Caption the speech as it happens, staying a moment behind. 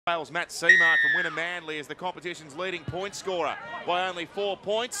Wales Matt Seamark from Winner Manly is the competition's leading point scorer by only 4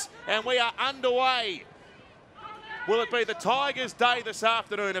 points, and we are underway. Will it be the Tigers' day this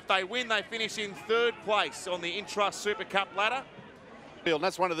afternoon? If they win, they finish in 3rd place on the Intrust Super Cup ladder. And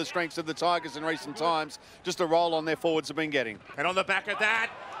that's one of the strengths of the Tigers in recent times, just a roll on their forwards have been getting. And on the back of that,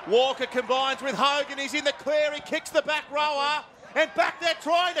 Walker combines with Hogan. He's in the clear, he kicks the back rower, and back there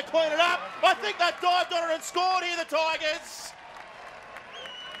trying to clean it up. I think they've dived on it and scored here, the Tigers.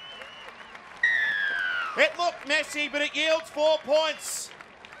 It looked messy, but it yields 4 points.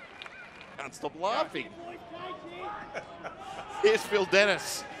 Can't stop laughing. Here's Phil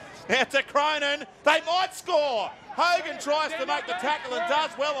Dennis. Out to Cronin. They might score. Hogan tries to make the tackle and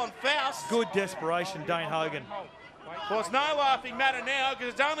does well on Faust. Good desperation, Dane Hogan. Well, it's no laughing matter now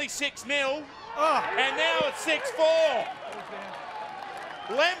because it's only 6-0. Oh. And now it's 6-4.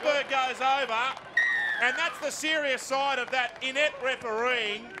 Lemberg goes over. And that's the serious side of that inept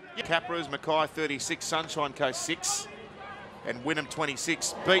refereeing. Capra's Mackay 36, Sunshine Coast 6. And Wynnum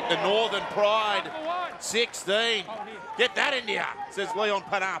 26 beat the Northern Pride 16. Get that in ya, says Leon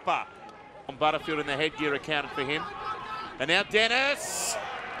Panapa. Butterfield in the headgear accounted for him. And now Dennis.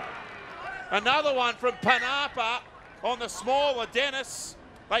 Another one from Panapa on the smaller Dennis.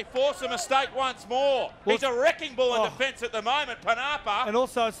 They force a mistake once more. He's a wrecking ball in defence at the moment, Panapa. And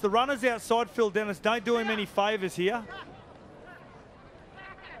also it's the runners outside Phil Dennis. Don't do him any favours here.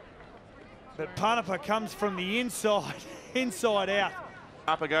 But Panapa comes from the inside, inside out.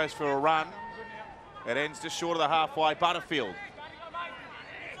 Panapa goes for a run. It ends just short of the halfway. Butterfield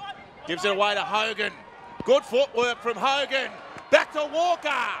gives it away to Hogan. Good footwork from Hogan. Back to Walker.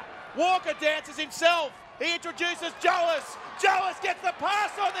 Walker dances himself. He introduces Joass. Joass gets the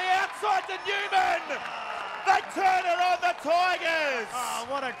pass on the outside to Neumann. They turn it on the Tigers. Oh,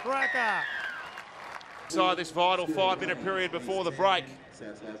 what a cracker. Inside this vital 5-minute period before the break.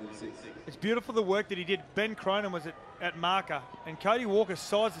 It's beautiful the work that he did. Ben Cronin was at marker, and Cody Walker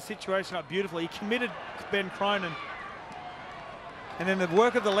sized the situation up beautifully. He committed Ben Cronin. And then the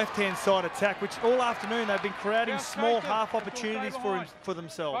work of the left-hand side attack, which all afternoon they've been creating small half opportunities for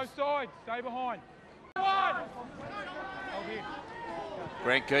themselves. Both sides, stay behind.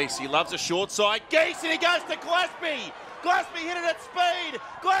 Grant Giess, he loves a short side. Giess, and he goes to Glasby. Glasby hit it at speed.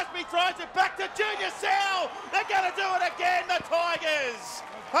 Glasby throws it back to Junior Sal. They're going to do it again, the Tigers.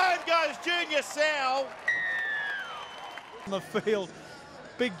 Home goes Junior Sal. On the field,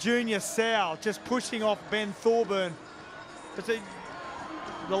 big Junior Sal just pushing off Ben Thorburn. But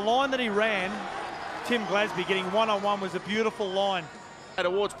the line that he ran, Tim Glasby getting one-on-one was a beautiful line.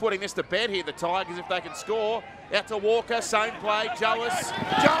 Towards putting this to bed here, the Tigers, if they can score. Out to Walker, same play, Joass.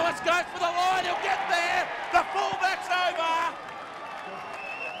 Joass goes for the line, he'll get there. The fullback's over.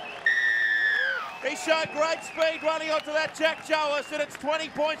 He showed great speed running onto that Jack Joass, and it's 20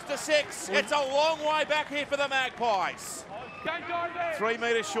 points to 6. It's a long way back here for the Magpies. 3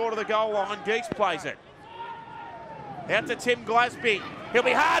 metres short of the goal line, Giess plays it. Out to Tim Glasby. He'll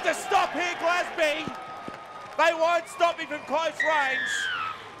be hard to stop here, Glasby. They won't stop him from close range.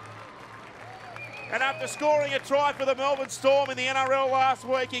 And after scoring a try for the Melbourne Storm in the NRL last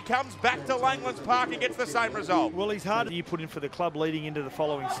week, he comes back to Langlands Park and gets the same result. Well, he's hard to put in for the club leading into the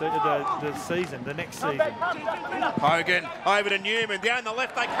following season, the next season. Hogan over to Neumann. Down the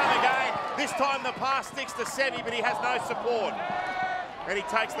left they come again. This time the pass sticks to Sevi, but he has no support. And he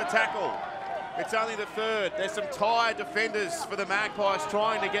takes the tackle. It's only the 3rd. There's some tired defenders for the Magpies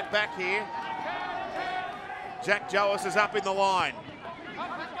trying to get back here. Jack Joass is up in the line.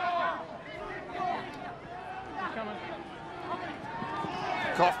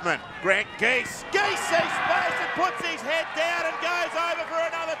 Kaufmann, Grant Giess. Giess sees space and puts his head down and goes over for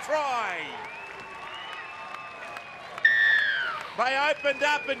another try. They opened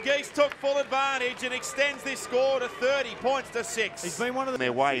up and Giess took full advantage and extends this score to 30 points to 6. He's been one of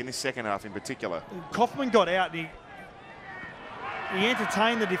their way in this second half in particular. Kaufmann got out and he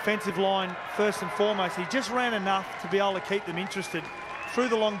entertained the defensive line first and foremost. He just ran enough to be able to keep them interested. Threw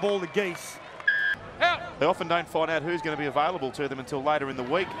the long ball to Giess. They often don't find out who's going to be available to them until later in the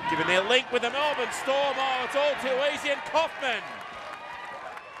week, given their link with the Melbourne Storm. Oh, it's all too easy, and Kaufmann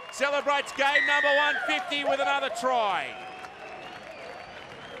celebrates game number 150 with another try.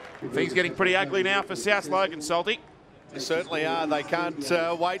 Things getting pretty ugly now for South Logan, Salty. They certainly are. They can't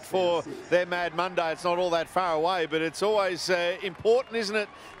wait for their Mad Monday. It's not all that far away, but it's always important, isn't it,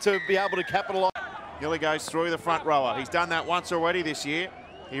 to be able to capitalise. Nearly goes through the front rower. He's done that once already this year.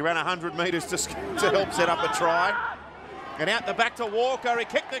 He ran 100 metres to help set up a try. And out the back to Walker. He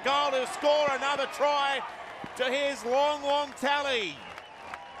kicked the goal to score another try to his long, long tally.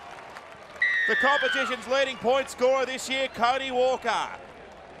 The competition's leading point scorer this year, Cody Walker.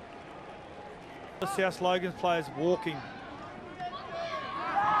 The South Logan's players walking.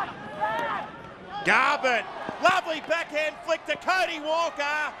 Garbutt, lovely backhand flick to Cody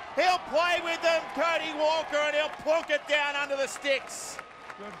Walker. He'll play with them, Cody Walker, and he'll plonk it down under the sticks.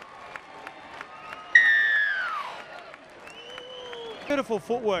 Good. Beautiful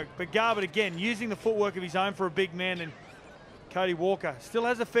footwork, but Garbutt again using the footwork of his own for a big man, and Cody Walker still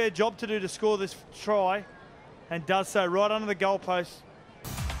has a fair job to do to score this try, and does so right under the goalpost.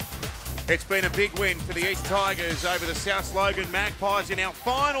 It's been a big win for the East Tigers over the South Logan Magpies in our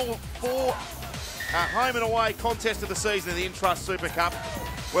final four home and away contest of the season in the Intrust Super Cup.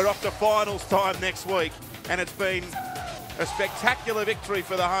 We're off to finals time next week, and it's been a spectacular victory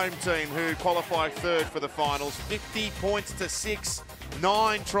for the home team, who qualified third for the finals. 50 points to 6,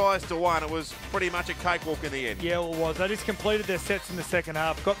 9 tries to 1. It was pretty much a cakewalk in the end. Yeah, it was. They just completed their sets in the second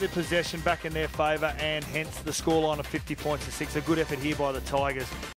half, got their possession back in their favour, and hence the scoreline of 50 points to 6. A good effort here by the Tigers.